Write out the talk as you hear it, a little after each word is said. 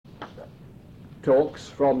talks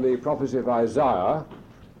from the prophecy of Isaiah,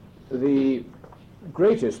 the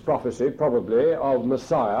greatest prophecy probably of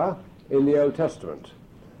Messiah in the Old Testament.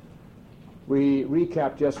 We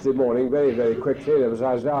recapped yesterday morning very, very quickly. There was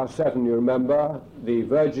Isaiah 7, you remember, the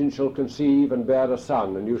virgin shall conceive and bear a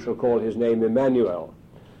son, and you shall call his name Emmanuel.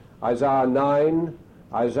 Isaiah 9,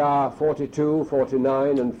 Isaiah 42,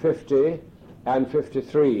 49, and 50, and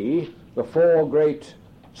 53, the four great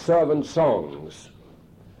servant songs.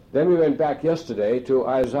 Then we went back yesterday to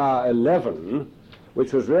Isaiah 11,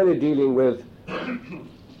 which was really dealing with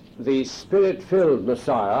the Spirit-filled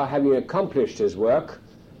Messiah having accomplished his work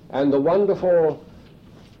and the wonderful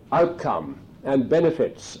outcome and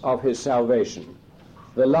benefits of his salvation.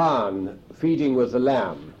 The lion feeding with the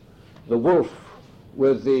lamb, the wolf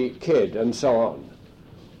with the kid, and so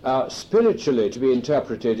on. Spiritually to be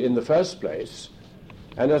interpreted in the first place,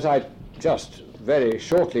 and as I just very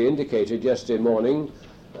shortly indicated yesterday morning,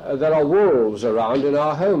 there are wolves around in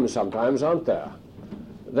our homes sometimes, aren't there?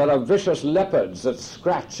 There are vicious leopards that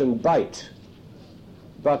scratch and bite,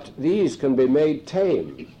 but these can be made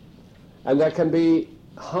tame. And there can be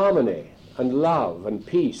harmony and love and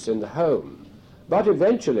peace in the home. But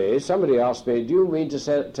eventually, somebody asked me, do you mean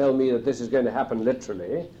to tell me that this is going to happen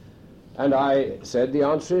literally? And I said the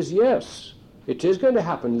answer is yes, it is going to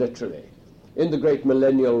happen literally. In the great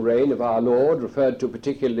millennial reign of our Lord, referred to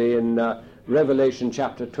particularly in Revelation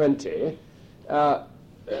chapter 20,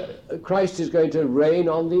 Christ is going to reign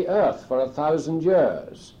on the earth for 1,000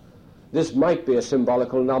 years. This might be a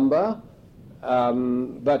symbolical number,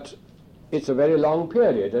 but it's a very long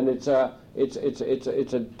period, and it's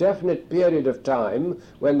a definite period of time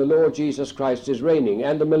when the Lord Jesus Christ is reigning,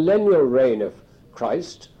 and the millennial reign of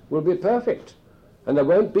Christ will be perfect, and there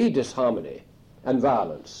won't be disharmony and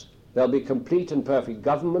violence. There'll be complete and perfect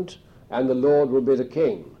government, and the Lord will be the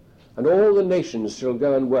king, and all the nations shall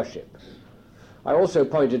go and worship. I also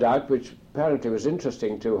pointed out, which apparently was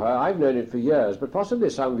interesting to her, I've known it for years, but possibly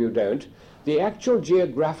some of you don't, the actual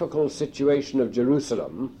geographical situation of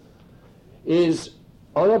Jerusalem is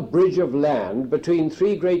on a bridge of land between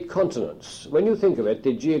three great continents. When you think of it,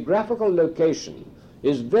 the geographical location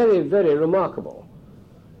is very, very remarkable.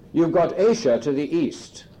 You've got Asia to the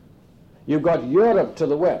east, you've got Europe to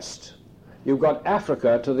the west, you've got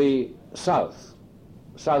Africa to the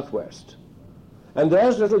southwest. And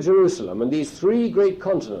there's little Jerusalem, and these three great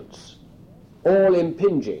continents all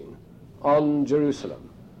impinging on Jerusalem.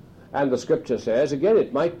 And the scripture says, again,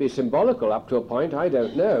 it might be symbolical up to a point, I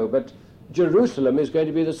don't know, but Jerusalem is going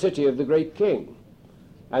to be the city of the great king,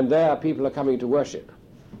 and there people are coming to worship.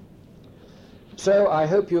 So I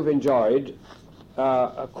hope you've enjoyed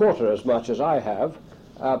a quarter as much as I have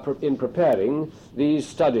in preparing these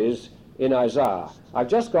studies in Isaiah. I've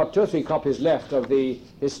just got 2 or 3 copies left of the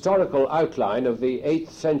historical outline of the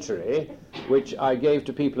 8th century, which I gave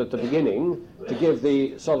to people at the beginning to give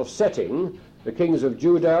the sort of setting, the kings of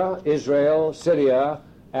Judah, Israel, Syria,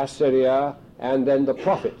 Assyria, and then the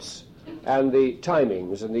prophets, and the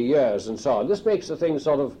timings and the years and so on. This makes the thing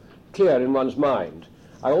sort of clear in one's mind.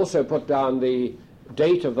 I also put down the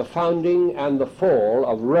date of the founding and the fall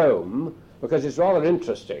of Rome, because it's rather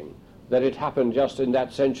interesting that it happened just in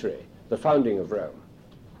that century, the founding of Rome.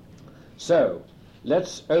 So,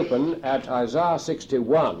 let's open at Isaiah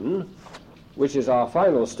 61, which is our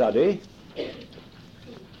final study.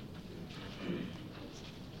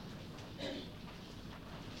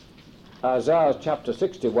 Isaiah chapter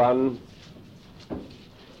 61,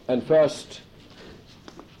 and first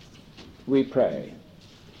we pray.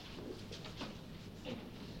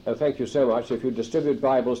 Thank you so much. If you distribute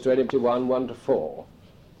Bibles to NMT 1 to 4,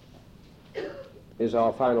 is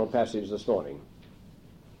our final passage this morning.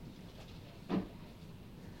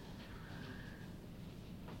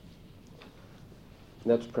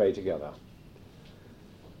 Let's pray together.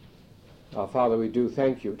 Our Father, we do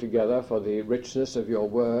thank you together for the richness of your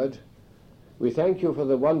word. We thank you for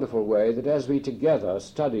the wonderful way that as we together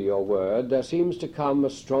study your word, there seems to come a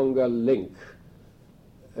stronger link,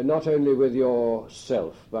 not only with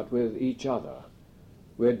yourself, but with each other.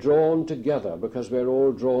 We're drawn together because we're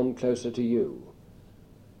all drawn closer to you.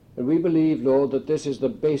 And we believe, Lord, that this is the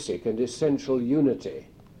basic and essential unity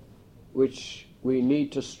which we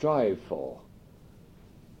need to strive for.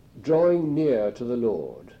 Drawing near to the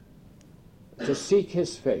Lord, to seek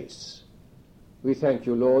his face. We thank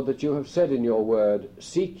you, Lord, that you have said in your word,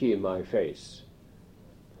 seek ye my face.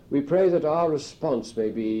 We pray that our response may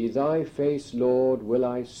be, thy face, Lord, will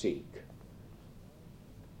I seek.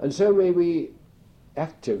 And so may we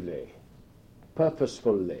actively,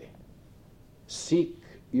 purposefully seek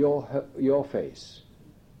your face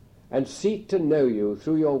and seek to know you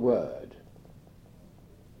through your word.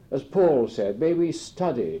 As Paul said, may we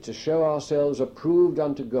study to show ourselves approved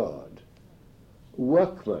unto God,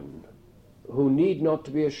 workmen who need not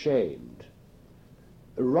to be ashamed,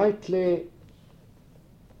 rightly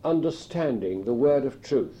understanding the word of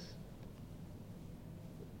truth.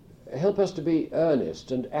 Help us to be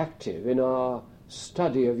earnest and active in our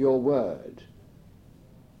study of your word.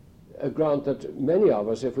 Grant that many of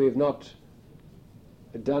us, if we've not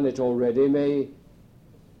done it already, may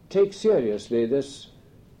take seriously this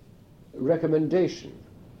recommendation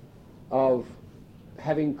of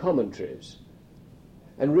having commentaries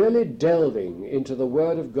and really delving into the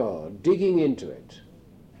Word of God, digging into it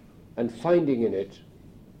and finding in it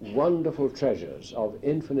wonderful treasures of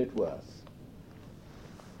infinite worth.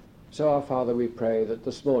 So, our Father, we pray that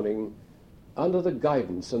this morning, under the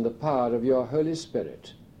guidance and the power of your Holy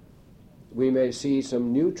Spirit, we may see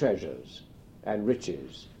some new treasures and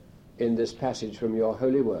riches in this passage from your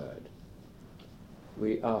holy word.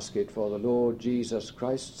 We ask it for the Lord Jesus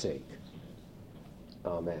Christ's sake.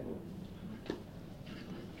 Amen.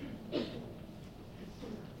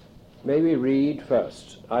 May we read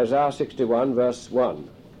first Isaiah 61 verse 1.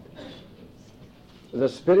 The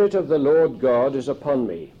Spirit of the Lord God is upon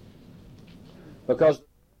me, because he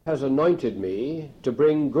has anointed me to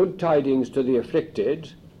bring good tidings to the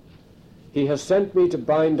afflicted. He has sent me to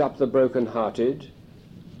bind up the brokenhearted,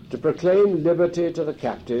 to proclaim liberty to the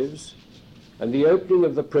captives, and the opening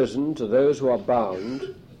of the prison to those who are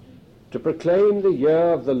bound, to proclaim the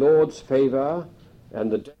year of the Lord's favour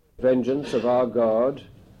and the day of vengeance of our God,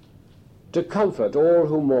 to comfort all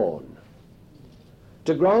who mourn,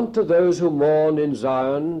 to grant to those who mourn in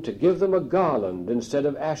Zion, to give them a garland instead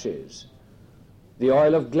of ashes, the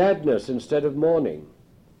oil of gladness instead of mourning,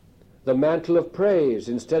 the mantle of praise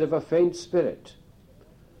instead of a faint spirit,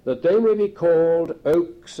 that they may be called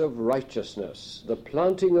oaks of righteousness, the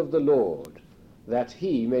planting of the Lord, that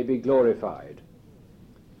he may be glorified.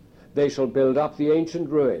 They shall build up the ancient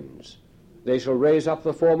ruins. They shall raise up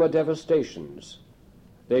the former devastations.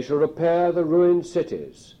 They shall repair the ruined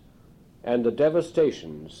cities and the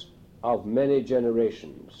devastations of many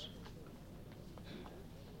generations.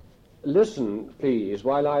 Listen, please,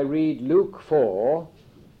 while I read Luke 4,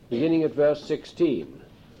 beginning at verse 16.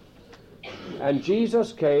 And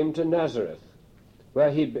Jesus came to Nazareth,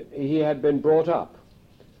 where he had been brought up.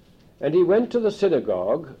 And he went to the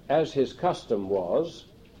synagogue, as his custom was,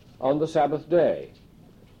 on the Sabbath day.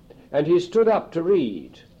 And he stood up to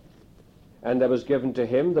read. And there was given to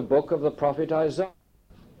him the book of the prophet Isaiah.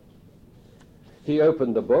 He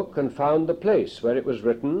opened the book and found the place where it was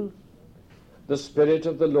written, The Spirit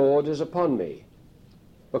of the Lord is upon me,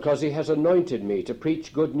 because he has anointed me to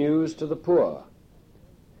preach good news to the poor.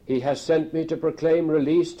 He has sent me to proclaim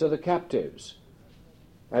release to the captives,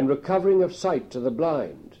 and recovering of sight to the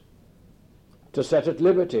blind, to set at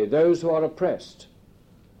liberty those who are oppressed,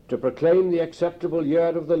 to proclaim the acceptable year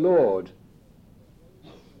of the Lord.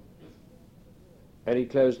 And he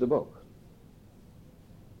closed the book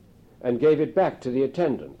and gave it back to the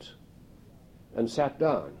attendant and sat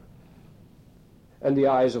down. And the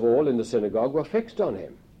eyes of all in the synagogue were fixed on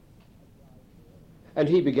him. And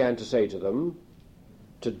he began to say to them,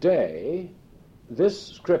 Today this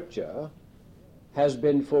scripture has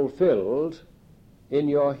been fulfilled in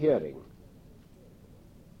your hearing.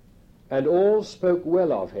 And all spoke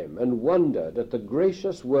well of him and wondered at the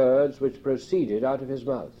gracious words which proceeded out of his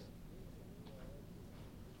mouth.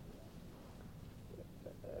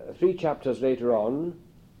 3 chapters later on,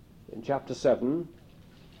 in chapter 7,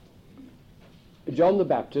 John the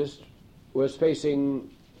Baptist was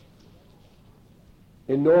facing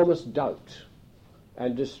enormous doubt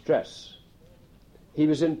and distress. He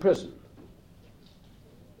was in prison,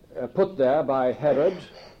 put there by Herod,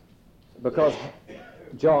 because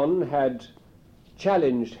John had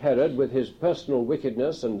challenged Herod with his personal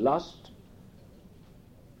wickedness and lust.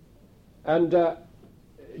 And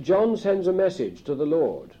John sends a message to the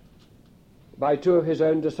Lord by 2 of his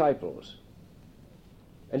own disciples.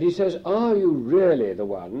 And he says, Are you really the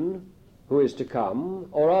one who is to come,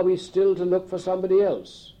 or are we still to look for somebody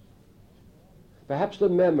else? Perhaps the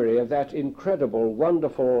memory of that incredible,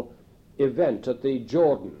 wonderful event at the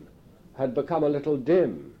Jordan had become a little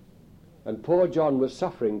dim, and poor John was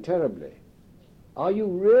suffering terribly. Are you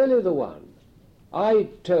really the one? I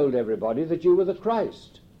told everybody that you were the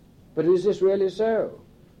Christ, but is this really so?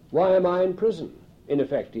 Why am I in prison? In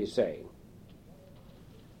effect, he's saying.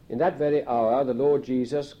 In that very hour, the Lord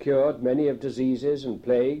Jesus cured many of diseases and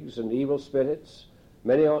plagues and evil spirits.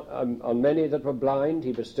 On many that were blind,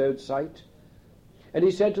 he bestowed sight. And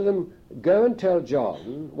he said to them, Go and tell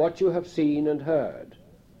John what you have seen and heard.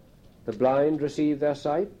 The blind receive their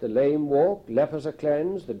sight, the lame walk, lepers are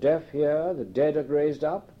cleansed, the deaf hear, the dead are raised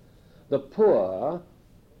up, the poor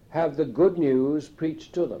have the good news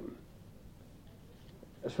preached to them.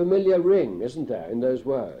 A familiar ring, isn't there, in those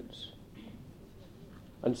words?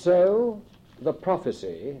 And so the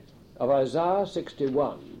prophecy of Isaiah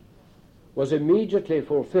 61 was immediately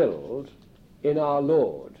fulfilled in our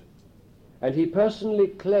Lord, and he personally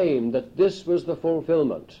claimed that this was the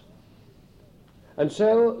fulfillment. And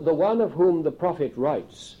so the one of whom the prophet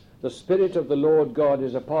writes, "The Spirit of the Lord God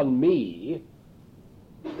is upon me,"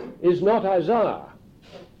 is not Isaiah.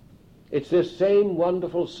 It's this same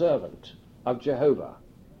wonderful servant of Jehovah.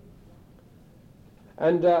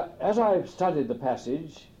 And as I've studied the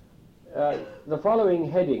passage, the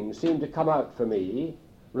following headings seem to come out for me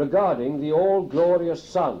regarding the all-glorious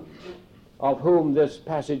Son of whom this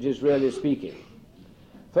passage is really speaking.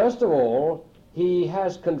 First of all, he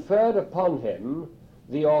has conferred upon him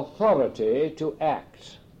the authority to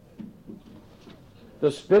act. The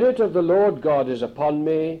Spirit of the Lord God is upon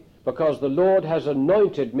me, because the Lord has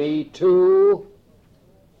anointed me to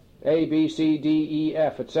A, B, C, D, E,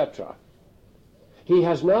 F, etc. He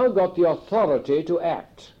has now got the authority to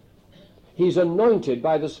act. He's anointed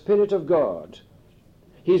by the Spirit of God.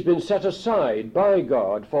 He's been set aside by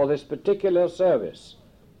God for this particular service.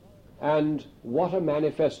 And what a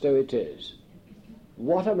manifesto it is.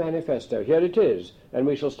 What a manifesto. Here it is, and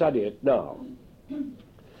we shall study it now.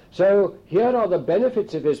 So here are the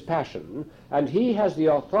benefits of his passion, and he has the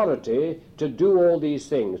authority to do all these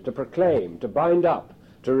things, to proclaim, to bind up,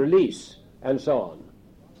 to release, and so on.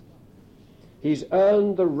 He's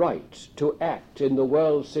earned the right to act in the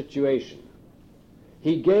world's situation.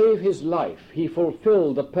 He gave his life, he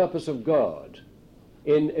fulfilled the purpose of God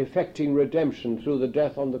in effecting redemption through the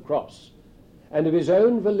death on the cross. And of his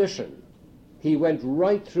own volition, he went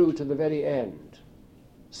right through to the very end,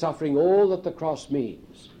 suffering all that the cross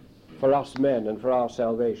means for us men and for our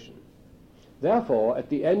salvation. Therefore, at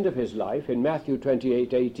the end of his life, in Matthew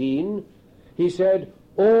 28:18, he said,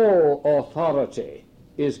 "All authority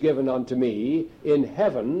is given unto me in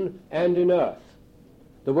heaven and in earth."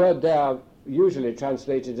 The word there, usually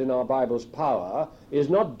translated in our Bibles power, is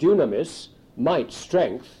not dunamis, might,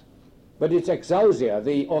 strength, but it's exousia,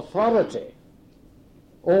 the authority.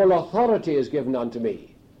 All authority is given unto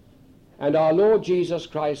me. And our Lord Jesus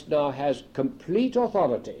Christ now has complete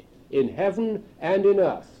authority in heaven and in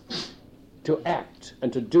earth to act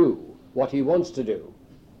and to do what he wants to do.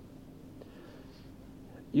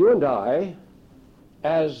 You and I,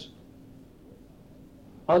 as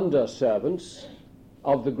under-servants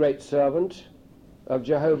of the great servant of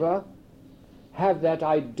Jehovah, have that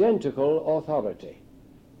identical authority.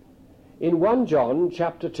 In 1 John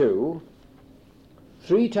chapter 2,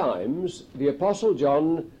 3 times the Apostle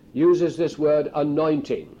John uses this word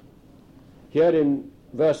anointing. Here in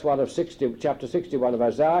verse 1 of chapter 61 of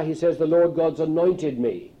Isaiah, he says, "The Lord God's anointed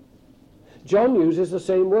me." John uses the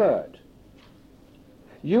same word.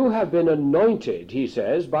 You have been anointed, he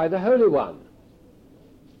says, by the Holy One.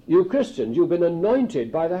 You Christians, you've been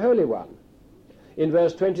anointed by the Holy One. In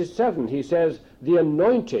verse 27, he says, "The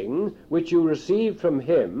anointing which you received from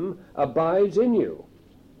him abides in you."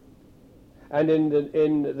 And in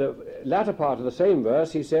the latter part of the same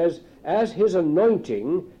verse, he says, "As his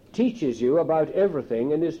anointing teaches you about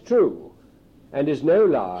everything and is true, and is no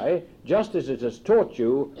lie, just as it has taught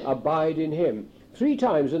you, abide in him." 3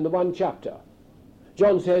 times in the one chapter.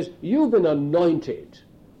 John says, you've been anointed.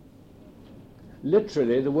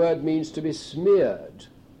 Literally, the word means to be smeared,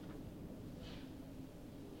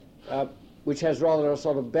 which has rather a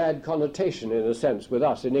sort of bad connotation, in a sense, with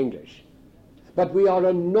us in English. But we are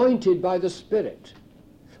anointed by the Spirit.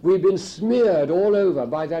 We've been smeared all over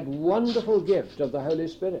by that wonderful gift of the Holy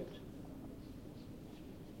Spirit.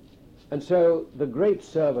 And so the great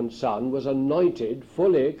servant son was anointed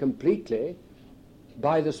fully, completely,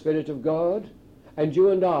 by the Spirit of God, and you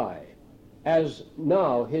and I, as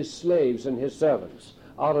now his slaves and his servants,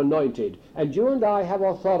 are anointed, and you and I have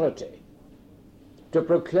authority to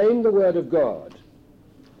proclaim the word of God.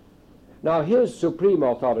 Now his supreme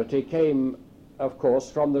authority came, of course,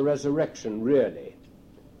 from the resurrection, really.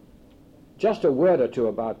 Just a word or two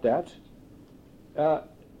about that.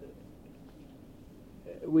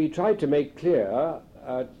 We tried to make clear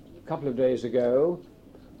a couple of days ago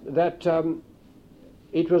that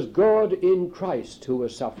it was God in Christ who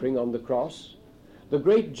was suffering on the cross. The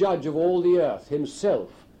great judge of all the earth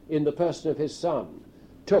himself, in the person of his Son,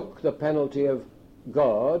 took the penalty of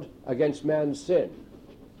God against man's sin.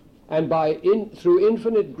 And through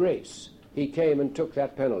infinite grace, he came and took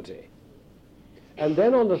that penalty. And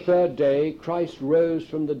then on the third day, Christ rose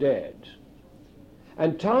from the dead.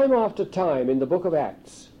 And time after time in the book of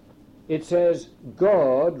Acts, it says,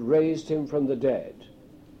 God raised him from the dead.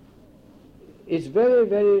 It's very,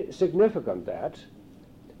 very significant that.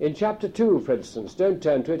 In chapter 2, for instance, don't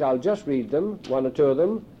turn to it, I'll just read them, one or two of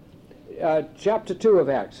them. Chapter 2 of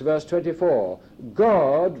Acts, verse 24,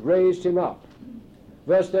 God raised him up.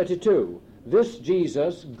 Verse 32, this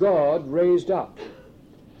Jesus God raised up.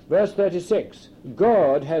 Verse 36,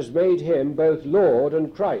 God has made him both Lord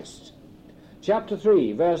and Christ. Chapter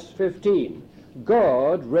 3, verse 15,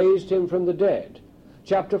 God raised him from the dead.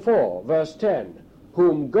 Chapter 4, verse 10,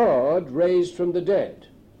 whom God raised from the dead.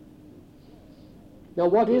 Now,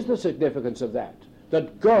 what is the significance of that?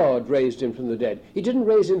 That God raised him from the dead. He didn't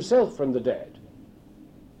raise himself from the dead.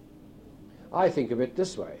 I think of it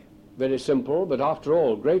this way. Very simple, but after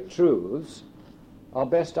all, great truths are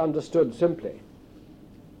best understood simply.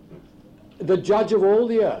 The judge of all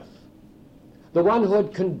the earth, the one who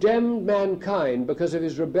had condemned mankind because of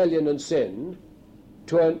his rebellion and sin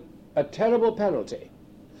to a terrible penalty,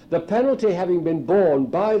 the penalty having been borne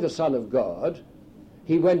by the Son of God,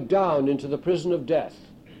 he went down into the prison of death.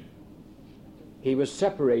 He was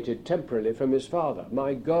separated temporarily from his Father.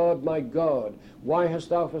 My God, why hast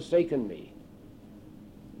thou forsaken me?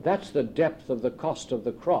 That's the depth of the cost of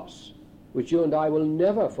the cross, which you and I will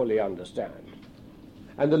never fully understand.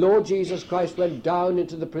 And the Lord Jesus Christ went down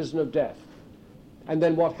into the prison of death. And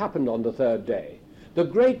then what happened on the third day? The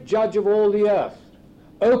great judge of all the earth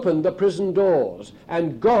opened the prison doors,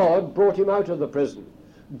 and God brought him out of the prison.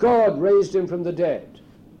 God raised him from the dead.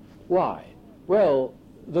 Why? Well,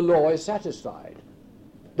 the law is satisfied.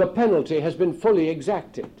 The penalty has been fully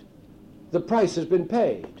exacted. The price has been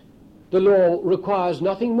paid. The law requires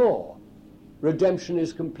nothing more. Redemption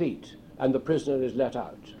is complete, and the prisoner is let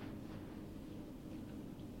out.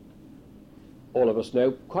 All of us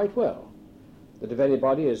know quite well that if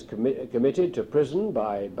anybody is committed to prison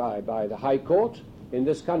by the High Court in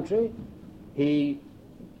this country, he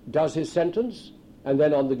does his sentence, and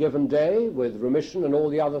then on the given day, with remission and all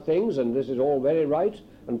the other things, and this is all very right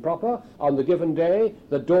and proper, on the given day,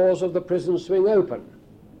 the doors of the prison swing open,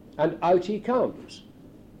 and out he comes.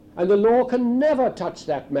 And the law can never touch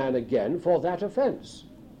that man again for that offense.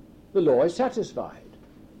 The law is satisfied.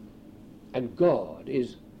 And God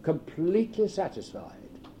is completely satisfied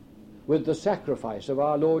with the sacrifice of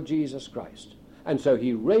our Lord Jesus Christ. And so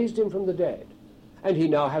he raised him from the dead. And he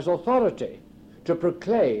now has authority to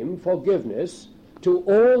proclaim forgiveness to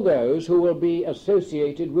all those who will be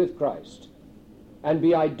associated with Christ and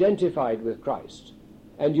be identified with Christ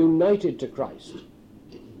and united to Christ.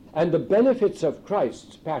 And the benefits of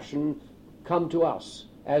Christ's passion come to us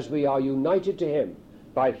as we are united to him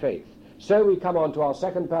by faith. So we come on to our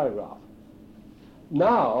second paragraph.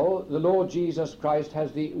 Now the Lord Jesus Christ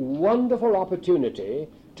has the wonderful opportunity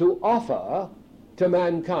to offer to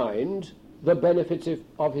mankind the benefits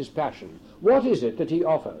of his passion. What is it that he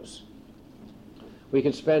offers? We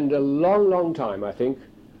could spend a long, long time, I think,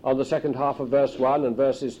 on the second half of verse 1 and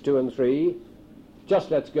verses 2 and 3.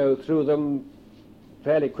 Just let's go through them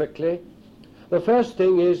fairly quickly. The first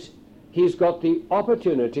thing is he's got the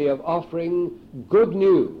opportunity of offering good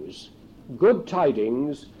news, good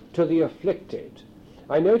tidings to the afflicted.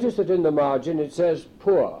 I notice that in the margin it says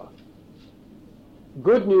poor.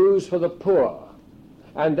 Good news for the poor.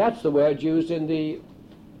 And that's the word used in the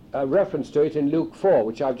reference to it in Luke 4,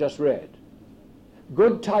 which I've just read.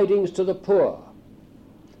 Good tidings to the poor,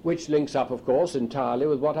 which links up, of course, entirely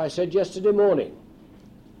with what I said yesterday morning,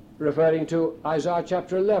 referring to Isaiah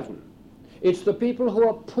chapter 11. It's the people who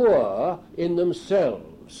are poor in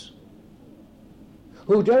themselves,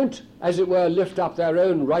 who don't, as it were, lift up their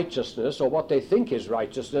own righteousness or what they think is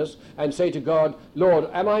righteousness and say to God, Lord,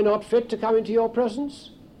 am I not fit to come into your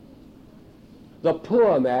presence? The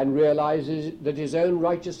poor man realizes that his own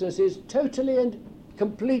righteousness is totally and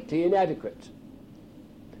completely inadequate.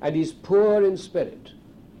 And he's poor in spirit.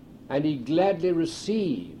 And he gladly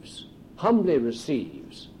receives, humbly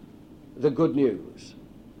receives, the good news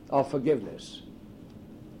of forgiveness.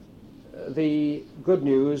 The good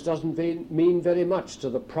news doesn't mean very much to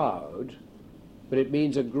the proud, but it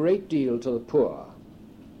means a great deal to the poor.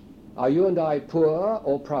 Are you and I poor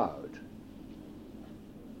or proud?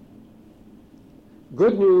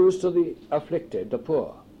 Good news to the afflicted, the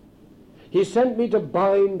poor. He sent me to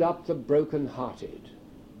bind up the broken-hearted.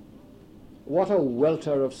 What a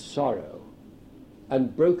welter of sorrow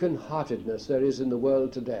and broken-heartedness there is in the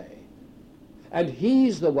world today. And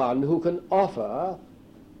he's the one who can offer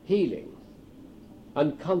healing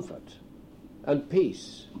and comfort and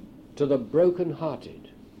peace to the broken-hearted.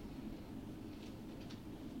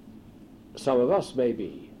 Some of us,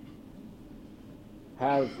 maybe,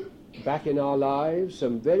 have back in our lives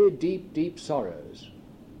some very deep, deep sorrows.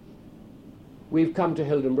 We've come to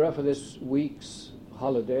Hildenborough for this week's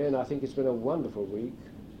holiday, and I think it's been a wonderful week.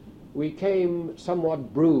 We came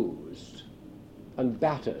somewhat bruised and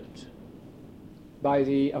battered by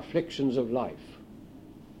the afflictions of life.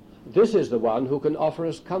 This is the one who can offer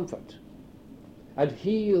us comfort and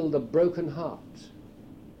heal the broken heart.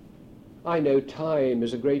 I know time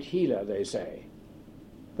is a great healer, they say,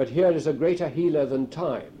 but here is a greater healer than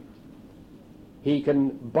time. He can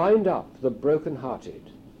bind up the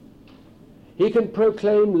broken-hearted. He can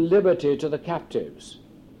proclaim liberty to the captives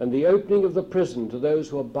and the opening of the prison to those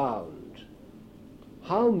who are bound.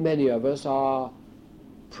 How many of us are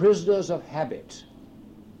prisoners of habit,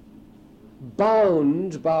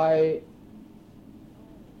 bound by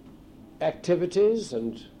activities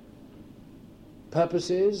and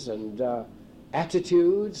purposes and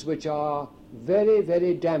attitudes which are very,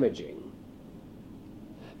 very damaging.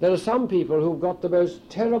 There are some people who've got the most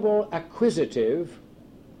terrible acquisitive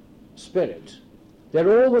spirit.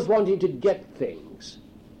 They're always wanting to get things,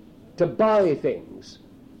 to buy things,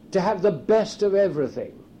 to have the best of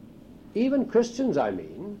everything. Even Christians, I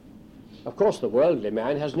mean. Of course, the worldly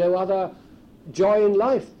man has no other joy in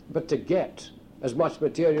life but to get as much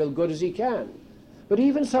material good as he can. But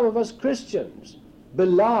even some of us Christians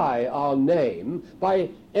belie our name by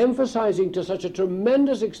emphasizing to such a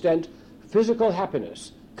tremendous extent physical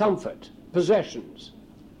happiness, comfort, possessions.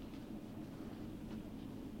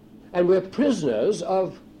 And we're prisoners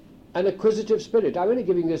of an acquisitive spirit. I'm only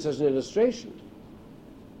giving this as an illustration.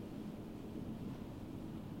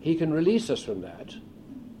 He can release us from that.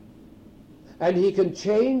 And he can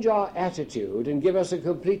change our attitude and give us a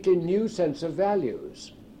completely new sense of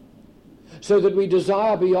values, so that we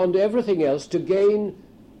desire beyond everything else to gain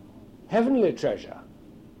heavenly treasure.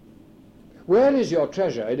 Where is your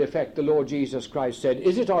treasure? In effect, the Lord Jesus Christ said,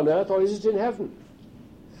 is it on earth or is it in heaven?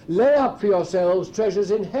 Lay up for yourselves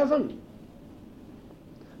treasures in heaven.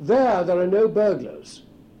 There are no burglars,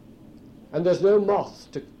 and there's no moth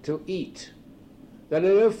to eat. There are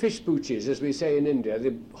no fish pooches, as we say in India,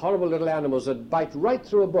 the horrible little animals that bite right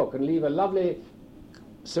through a book and leave a lovely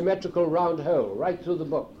symmetrical round hole right through the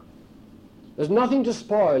book. There's nothing to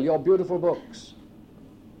spoil your beautiful books,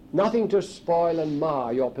 nothing to spoil and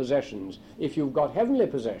mar your possessions if you've got heavenly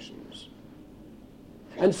possessions.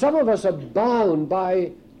 And some of us are bound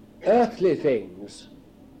by earthly things,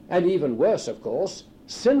 and even worse, of course,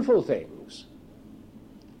 sinful things.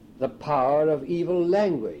 The power of evil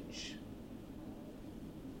language.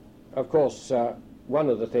 Of course, one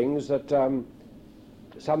of the things that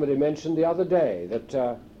somebody mentioned the other day,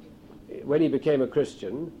 that when he became a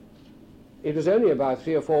Christian, it was only about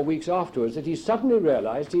 3 or 4 weeks afterwards that he suddenly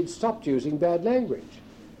realized he'd stopped using bad language.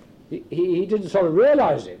 He didn't sort of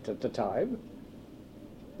realize it at the time,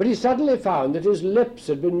 but he suddenly found that his lips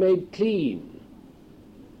had been made clean.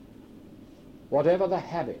 Whatever the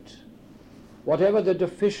habit, whatever the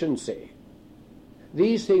deficiency,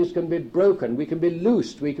 these things can be broken, we can be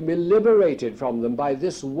loosed, we can be liberated from them by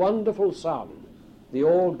this wonderful Son, the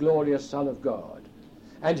all-glorious Son of God.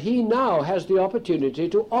 And he now has the opportunity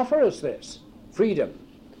to offer us this freedom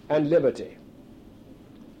and liberty,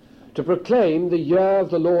 to proclaim the year of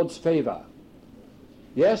the Lord's favor.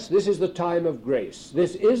 Yes, this is the time of grace.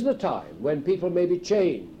 This is the time when people may be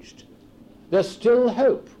changed. There's still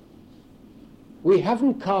hope. We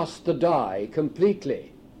haven't cast the die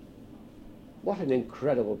completely. What an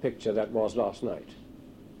incredible picture that was last night.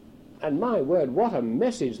 And my word, what a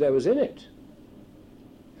message there was in it.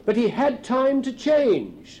 But he had time to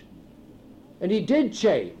change. And he did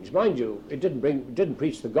change. Mind you, it didn't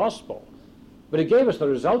preach the gospel, but it gave us the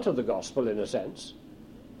result of the gospel in a sense.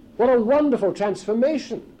 What a wonderful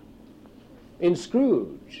transformation in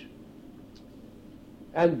Scrooge.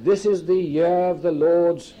 And this is the year of the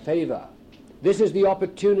Lord's favor. This is the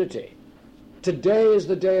opportunity. Today is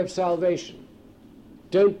the day of salvation.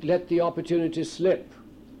 Don't let the opportunity slip.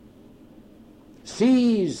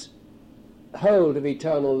 Seize hold of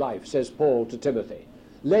eternal life, says Paul to Timothy.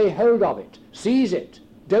 Lay hold of it. Seize it.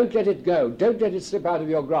 Don't let it go. Don't let it slip out of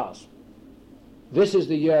your grasp. This is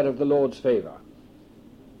the year of the Lord's favor.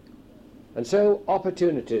 And so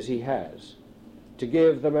opportunities he has to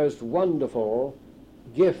give the most wonderful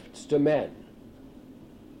gifts to men.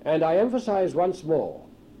 And I emphasize once more,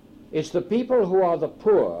 it's the people who are the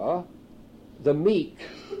poor, the meek,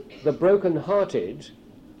 the broken-hearted,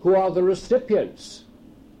 who are the recipients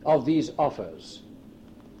of these offers.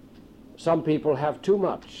 Some people have too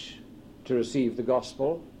much to receive the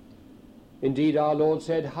gospel. Indeed, our Lord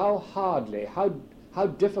said how hardly, how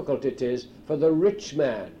difficult it is for the rich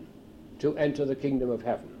man to enter the kingdom of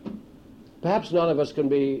heaven. Perhaps none of us can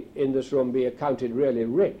be, in this room, be accounted really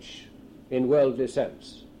rich in worldly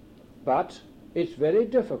sense. But it's very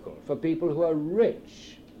difficult for people who are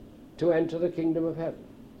rich to enter the kingdom of heaven.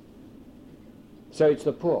 So it's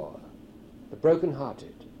the poor, the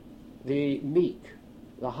broken-hearted, the meek,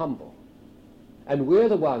 the humble. And we're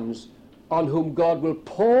the ones on whom God will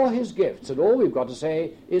pour his gifts, and all we've got to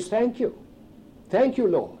say is thank you. Thank you,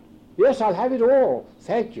 Lord. Yes, I'll have it all.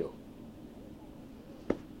 Thank you.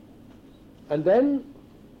 And then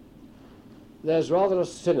there's rather a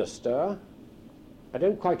sinister, I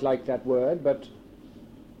don't quite like that word, but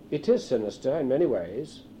it is sinister in many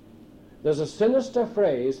ways. There's a sinister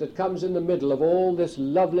phrase that comes in the middle of all this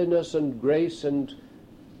loveliness and grace and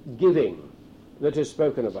giving that is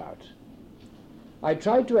spoken about. I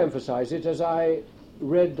tried to emphasize it as I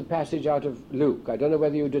read the passage out of Luke. I don't know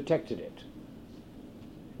whether you detected it.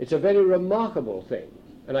 It's a very remarkable thing,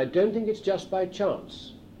 and I don't think it's just by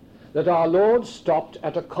chance, that our Lord stopped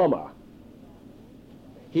at a comma.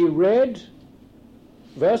 He read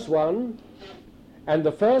verse 1 and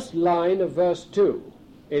the first line of verse 2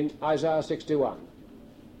 in Isaiah 61,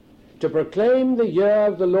 to proclaim the year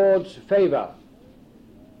of the Lord's favor.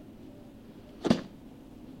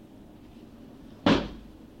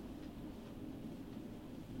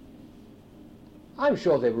 I'm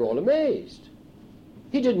sure they were all amazed.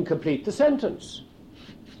 He didn't complete the sentence.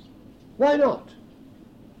 Why not?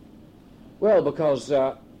 Well, because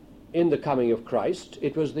in the coming of Christ,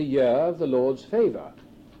 it was the year of the Lord's favor.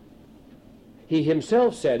 He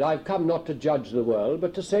himself said, I've come not to judge the world,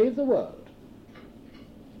 but to save the world.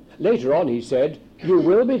 Later on he said, you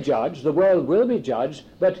will be judged, the world will be judged,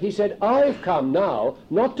 but he said, I've come now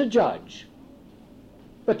not to judge,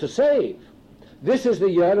 but to save. This is the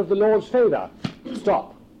year of the Lord's favor.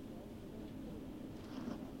 Stop.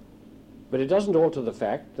 But it doesn't alter the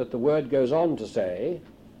fact that the word goes on to say,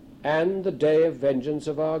 and the day of vengeance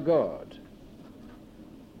of our God.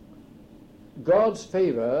 God's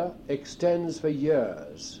favor extends for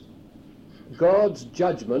years. God's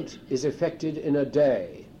judgment is effected in a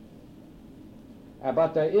day.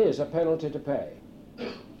 But there is a penalty to pay.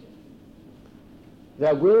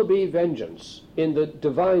 There will be vengeance in the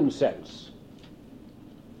divine sense.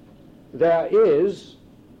 There is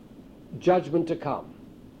judgment to come.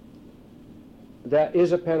 There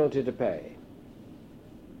is a penalty to pay.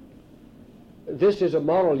 This is a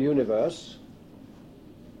moral universe,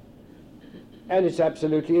 and it's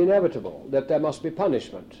absolutely inevitable that there must be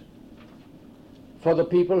punishment for the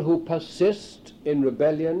people who persist in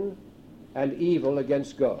rebellion and evil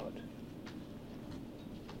against God.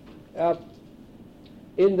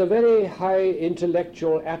 In the very high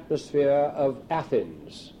intellectual atmosphere of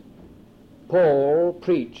Athens, Paul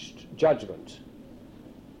preached judgment.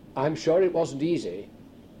 I'm sure it wasn't easy,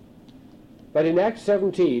 but in Acts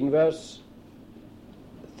 17, verse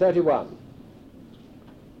 31,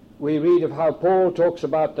 we read of how Paul talks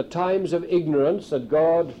about the times of ignorance that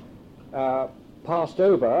God passed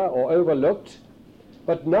over or overlooked,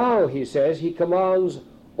 but now, he says, he commands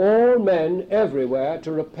all men everywhere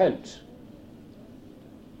to repent.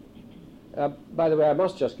 By the way, I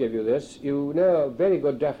must just give you this. You know, a very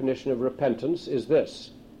good definition of repentance is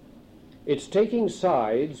this. It's taking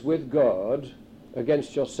sides with God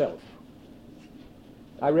against yourself.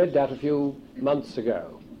 I read that a few months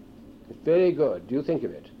ago. It's very good. Do you think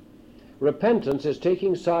of it? Repentance is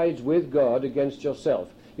taking sides with God against yourself.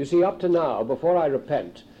 You see, up to now, before I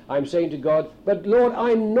repent, I'm saying to God, but Lord,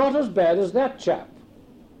 I'm not as bad as that chap.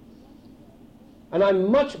 And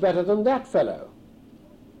I'm much better than that fellow.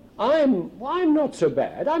 I'm not so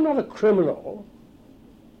bad. I'm not a criminal.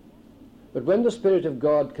 But when the Spirit of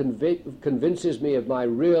God convinces me of my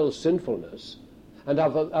real sinfulness and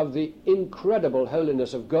of the incredible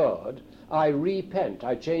holiness of God, I repent.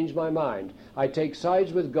 I change my mind. I take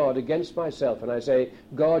sides with God against myself, and I say,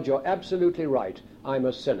 God, you're absolutely right. I'm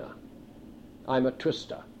a sinner. I'm a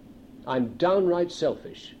twister. I'm downright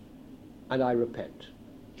selfish, and I repent.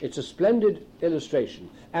 It's a splendid illustration.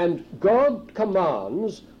 And God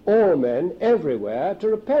commands all men everywhere to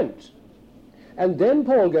repent. And then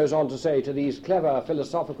Paul goes on to say to these clever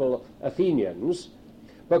philosophical Athenians,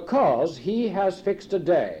 because he has fixed a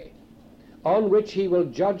day on which he will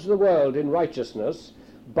judge the world in righteousness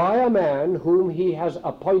by a man whom he has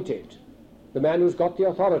appointed, the man who's got the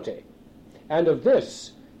authority. And of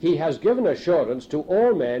this he has given assurance to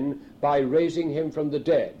all men by raising him from the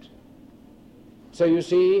dead. So you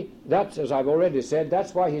see, that's, as I've already said,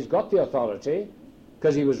 that's why he's got the authority,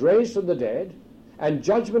 because he was raised from the dead, and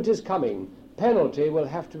judgment is coming. Penalty will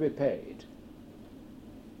have to be paid.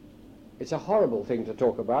 It's a horrible thing to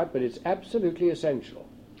talk about, but it's absolutely essential.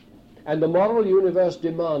 And the moral universe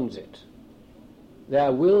demands it.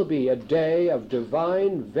 there will be a day of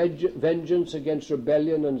divine vengeance against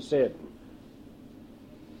rebellion and sin.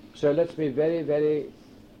 So let's be very, very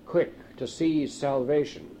quick to seize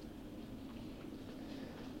salvation.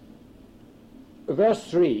 Verse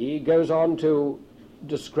 3 goes on to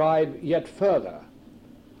describe yet further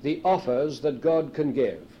the offers that God can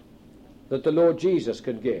give, that the Lord Jesus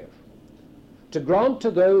can give, to grant to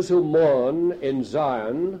those who mourn in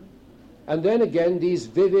Zion, and then again these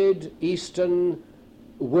vivid Eastern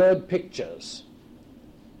word pictures.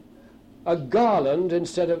 A garland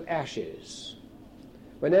instead of ashes.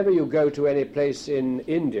 Whenever you go to any place in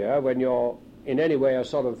India, when you're in any way a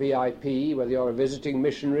sort of VIP, whether you're a visiting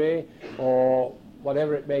missionary or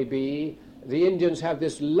whatever it may be, the Indians have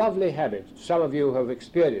this lovely habit, some of you have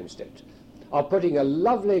experienced it, of putting a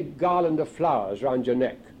lovely garland of flowers round your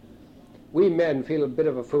neck. We men feel a bit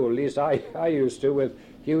of a fool, at least I used to, with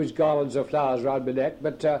huge garlands of flowers round my neck,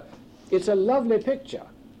 but it's a lovely picture.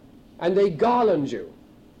 And they garland you.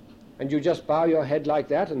 And you just bow your head like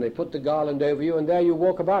that, and they put the garland over you, and there you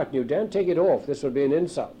walk about, and you don't take it off. This would be an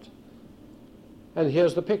insult. And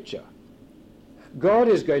here's the picture. God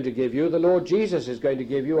is going to give you, the Lord Jesus is going to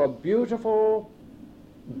give you a beautiful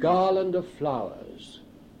garland of flowers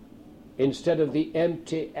instead of the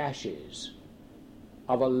empty ashes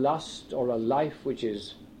of a lust or a life which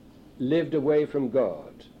is lived away from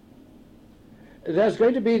God. There's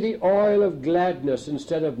going to be the oil of gladness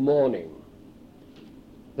instead of mourning.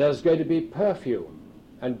 There's going to be perfume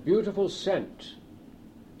and beautiful scent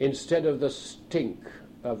instead of the stink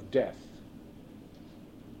of death.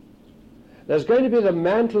 There's going to be the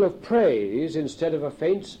mantle of praise instead of a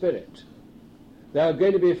faint spirit. There are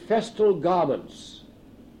going to be festal garments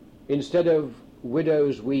instead of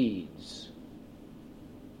widow's weeds.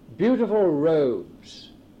 Beautiful robes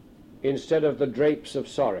instead of the drapes of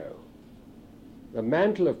sorrow. The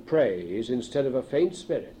mantle of praise instead of a faint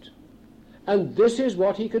spirit. And this is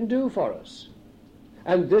what he can do for us.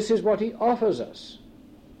 And this is what he offers us.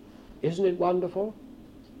 Isn't it wonderful?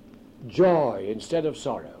 Joy instead of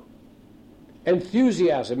sorrow.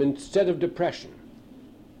 Enthusiasm instead of depression.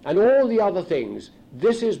 And all the other things.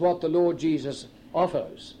 This is what the Lord Jesus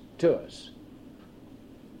offers to us.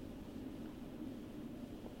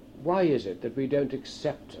 Why is it that we don't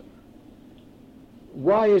accept them?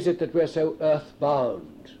 Why is it that we're so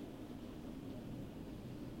earthbound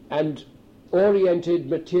and oriented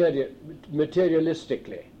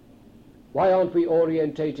materialistically? Why aren't we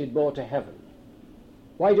orientated more to heaven?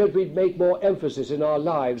 Why don't we make more emphasis in our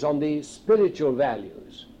lives on the spiritual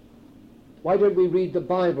values? Why don't we read the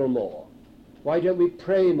Bible more? Why don't we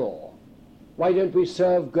pray more? Why don't we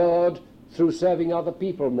serve God through serving other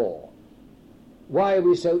people more? Why are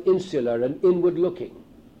we so insular and inward-looking?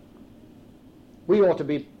 We ought to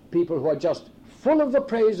be people who are just full of the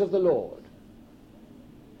praise of the Lord.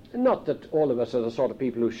 Not that all of us are the sort of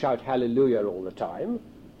people who shout hallelujah all the time.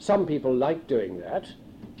 Some people like doing that.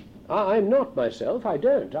 I'm not myself. I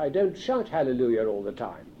don't shout hallelujah all the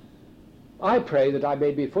time. I pray that I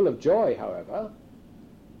may be full of joy, however,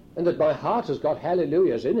 and that my heart has got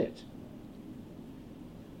hallelujahs in it.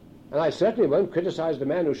 And I certainly won't criticize the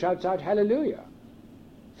man who shouts out hallelujah.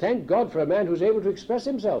 Thank God for a man who's able to express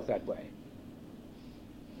himself that way.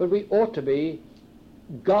 But we ought to be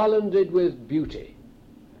garlanded with beauty.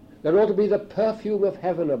 There ought to be the perfume of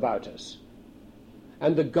heaven about us,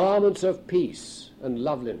 and the garments of peace and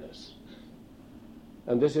loveliness.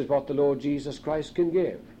 And this is what the Lord Jesus Christ can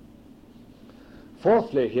give.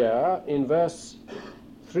 Fourthly, here in verse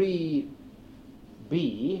 3b,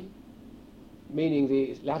 meaning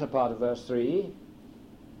the latter part of verse 3,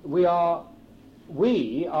 we are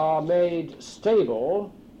made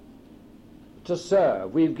stable to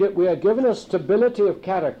serve. We are given a stability of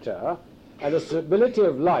character and a stability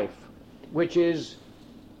of life which is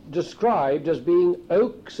described as being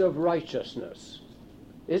oaks of righteousness.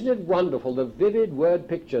 Isn't it wonderful, the vivid word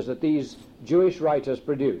pictures that these Jewish writers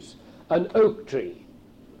produce? An oak tree,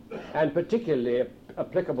 and particularly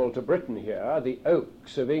applicable to Britain here, the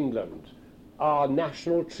oaks of England, our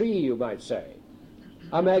national tree, you might say.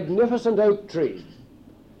 A magnificent oak tree,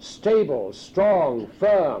 stable, strong,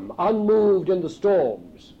 firm, unmoved in the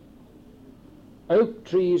storms. Oak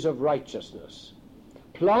trees of righteousness,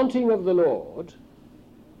 planting of the Lord.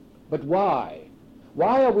 But why?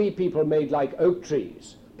 Why are we people made like oak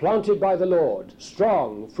trees, planted by the Lord,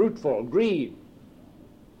 strong, fruitful, green?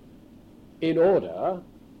 In order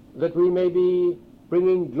that we may be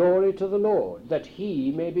bringing glory to the Lord, that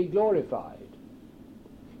he may be glorified.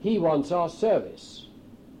 He wants our service,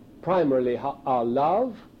 primarily our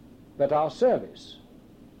love, but our service.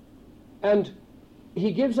 And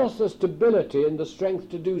he gives us the stability and the strength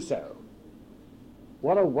to do so.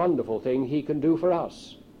 what a wonderful thing he can do for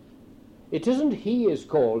us. It isn't he is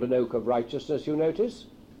called an oak of righteousness, you notice.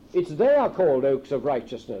 It's they are called oaks of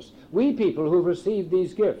righteousness. We people who've received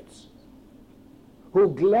these gifts, who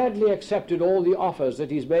gladly accepted all the offers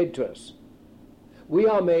that he's made to us. We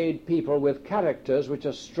are made people with characters which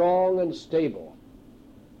are strong and stable.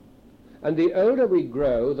 And the older we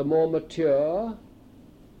grow, the more mature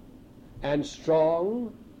and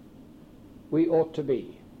strong we ought to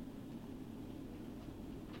be.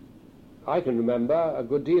 I can remember a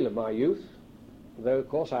good deal of my youth, though of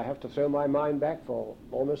course I have to throw my mind back for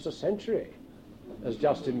almost a century, as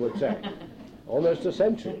Justin would say. Almost a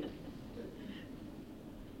century.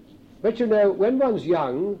 But you know, when one's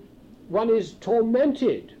young, one is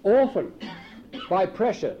tormented often by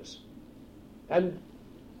pressures. And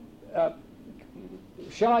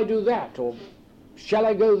shall I do that? Or shall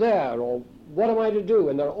I go there? Or what am I to do?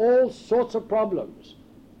 And there are all sorts of problems.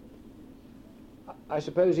 I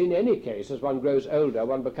suppose in any case, as one grows older,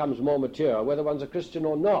 one becomes more mature, whether one's a Christian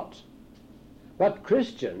or not. But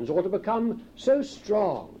Christians ought to become so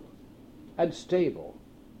strong and stable.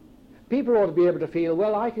 People ought to be able to feel,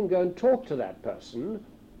 well, I can go and talk to that person.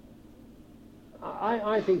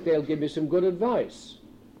 I think they'll give me some good advice.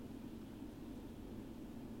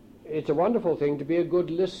 It's a wonderful thing to be a good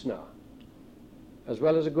listener, as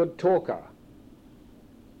well as a good talker.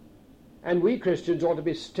 And we Christians ought to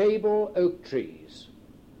be stable oak trees.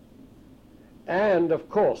 And, of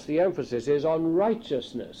course, the emphasis is on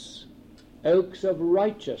righteousness, oaks of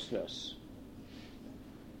righteousness.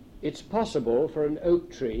 It's possible for an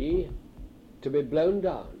oak tree to be blown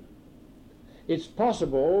down. It's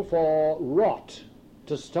possible for rot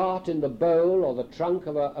to start in the bole or the trunk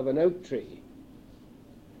of an oak tree.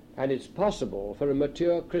 And it's possible for a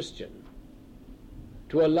mature Christian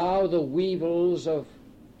to allow the weevils of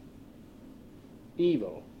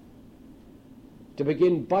evil to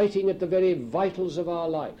begin biting at the very vitals of our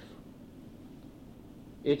life.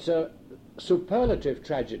 It's a superlative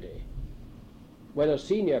tragedy when a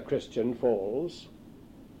senior Christian falls.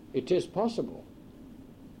 It is possible,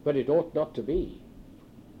 but it ought not to be.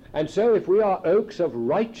 And so if we are oaks of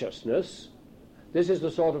righteousness, this is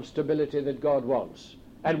the sort of stability that God wants,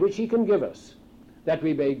 and which he can give us, that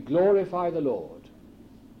we may glorify the Lord.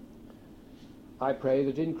 I pray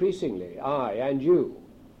that increasingly I and you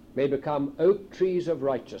may become oak trees of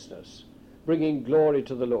righteousness, bringing glory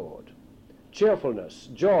to the Lord. Cheerfulness,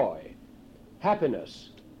 joy, happiness,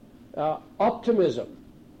 optimism,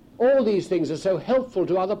 all these things are so helpful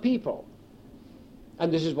to other people.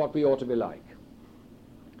 And this is what we ought to be like.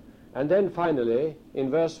 And then finally, in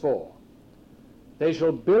verse 4, they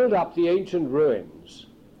shall build up the ancient ruins.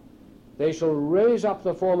 They shall raise up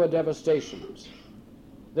the former devastations.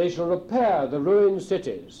 They shall repair the ruined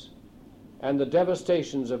cities and the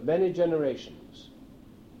devastations of many generations.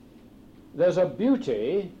 There's a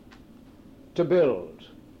beauty to build.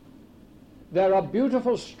 There are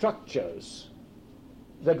beautiful structures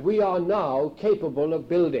that we are now capable of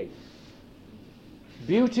building.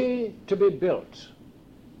 Beauty to be built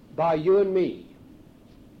by you and me.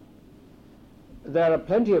 There are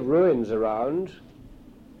plenty of ruins around.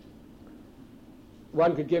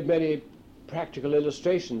 One could give many practical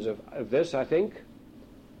illustrations of this, I think.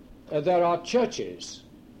 There are churches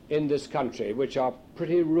in this country which are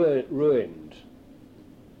pretty ruined.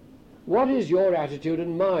 What is your attitude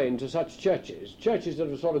and mine to such churches? Churches that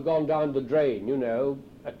have sort of gone down the drain, you know,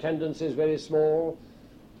 attendance is very small,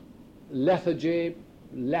 lethargy,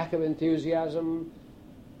 lack of enthusiasm.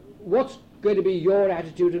 What's going to be your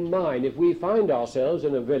attitude and mine if we find ourselves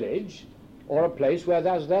in a village or a place where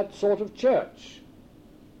there's that sort of church?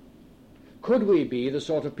 Could we be the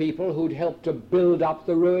sort of people who'd help to build up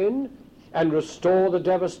the ruin and restore the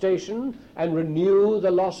devastation and renew the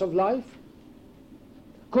loss of life?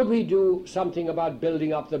 Could we do something about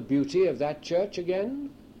building up the beauty of that church again?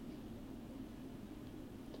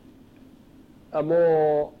 A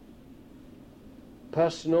more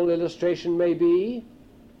personal illustration may be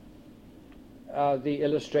the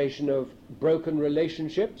illustration of broken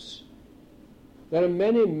relationships. There are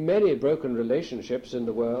many, many broken relationships in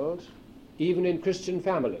the world, even in Christian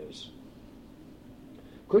families.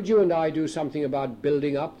 Could you and I do something about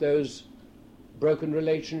building up those broken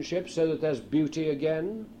relationships so that there's beauty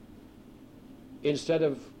again, instead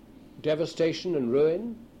of devastation and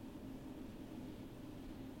ruin?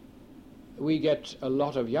 We get a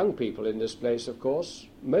lot of young people in this place, of course,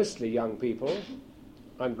 mostly young people.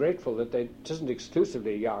 I'm grateful that it isn't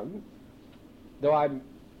exclusively young, though I'm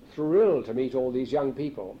thrilled to meet all these young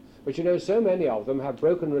people. But you know, so many of them have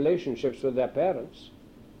broken relationships with their parents.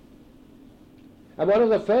 And one of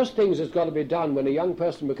the first things that's got to be done when a young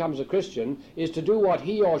person becomes a Christian is to do what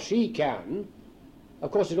he or she can.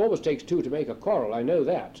 Of course, it always takes two to make a quarrel, I know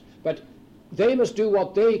that. But they must do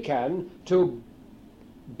what they can to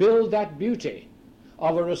build that beauty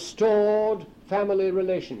of a restored family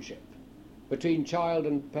relationship between child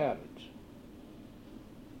and parent.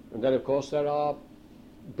 And then, of course, there are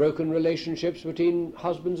broken relationships between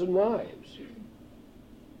husbands and wives.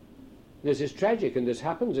 This is tragic, and this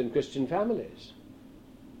happens in Christian families.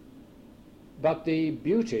 But the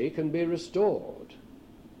beauty can be restored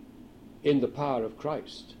in the power of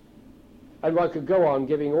Christ. And one could go on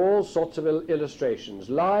giving all sorts of illustrations.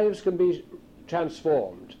 Lives can be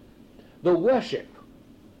transformed. The worship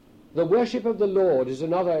of the Lord is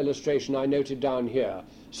another illustration I noted down here.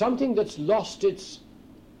 Something that's lost its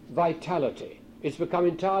vitality. It's become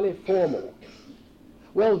entirely formal.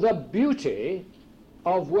 Well, the beauty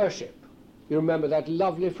of worship. You remember that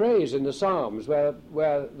lovely phrase in the Psalms where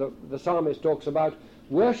the psalmist talks about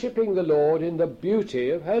worshipping the Lord in the beauty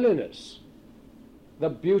of holiness. The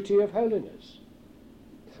beauty of holiness.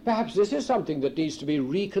 Perhaps this is something that needs to be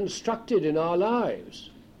reconstructed in our lives.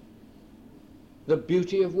 The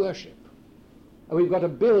beauty of worship. And we've got to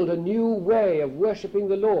build a new way of worshipping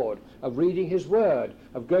the Lord, of reading his word,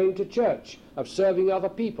 of going to church, of serving other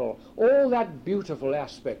people, all that beautiful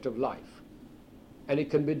aspect of life. And it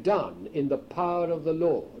can be done in the power of the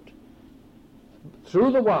Lord,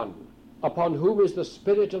 through the one upon whom is the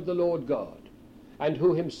Spirit of the Lord God, and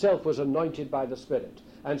who himself was anointed by the Spirit.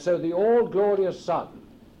 And so the all-glorious Son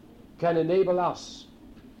can enable us,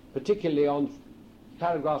 particularly on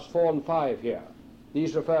paragraphs 4 and 5 here.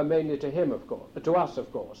 These refer mainly to him, of course, to us,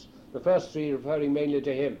 of course. The first three referring mainly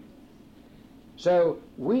to him. So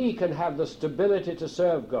we can have the stability to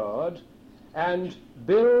serve God and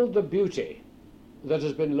build the beauty that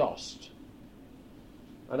has been lost.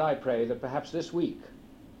 And I pray that perhaps this week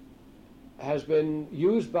has been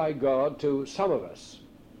used by God to some of us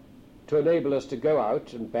to enable us to go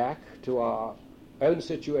out and back to our own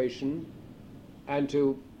situation and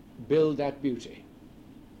to build that beauty.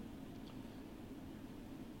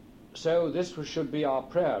 So this should be our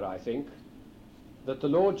prayer, I think, that the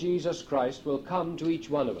Lord Jesus Christ will come to each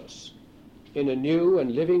one of us in a new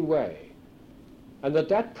and living way, and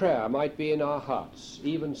that prayer might be in our hearts.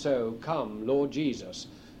 Even so, come, Lord Jesus.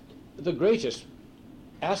 The greatest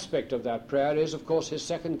aspect of that prayer is, of course, his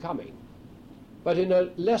second coming. But in a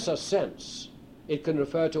lesser sense, it can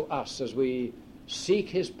refer to us as we seek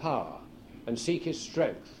his power and seek his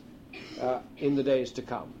strength in the days to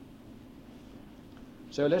come.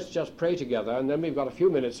 So let's just pray together, and then we've got a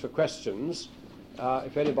few minutes for questions.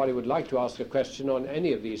 If anybody would like to ask a question on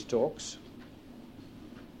any of these talks.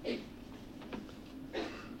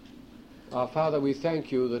 Our Father, we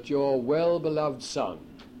thank you that your well-beloved Son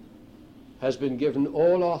has been given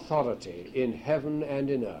all authority in heaven and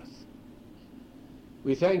in earth.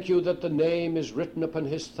 We thank you that the name is written upon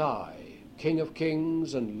his thigh, King of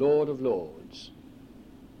Kings and Lord of Lords.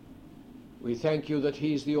 We thank you that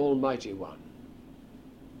he's the Almighty One,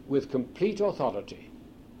 with complete authority.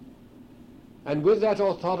 And with that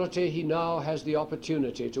authority, he now has the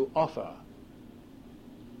opportunity to offer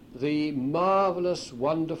the marvelous,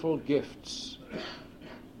 wonderful gifts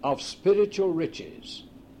of spiritual riches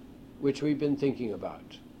which we've been thinking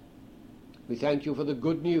about. We thank you for the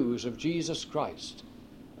good news of Jesus Christ,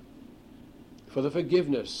 for the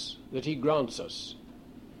forgiveness that he grants us,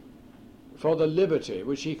 for the liberty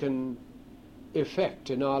which he can effect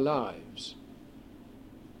in our lives,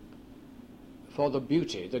 for the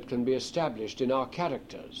beauty that can be established in our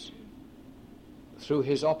characters through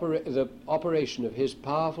his the operation of his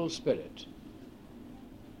powerful Spirit.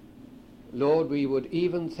 Lord, we would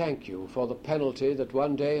even thank you for the penalty that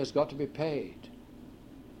one day has got to be paid.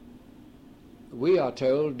 We are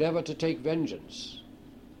told never to take vengeance.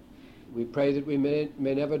 We pray that we may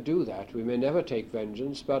never do that. We may never take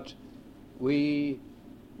vengeance, but we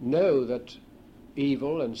know that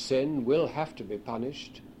evil and sin will have to be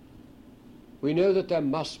punished. We know that there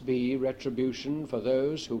must be retribution for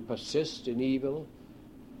those who persist in evil.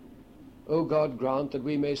 O God, grant that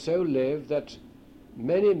we may so live that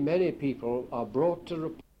many, many people are brought to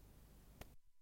repentance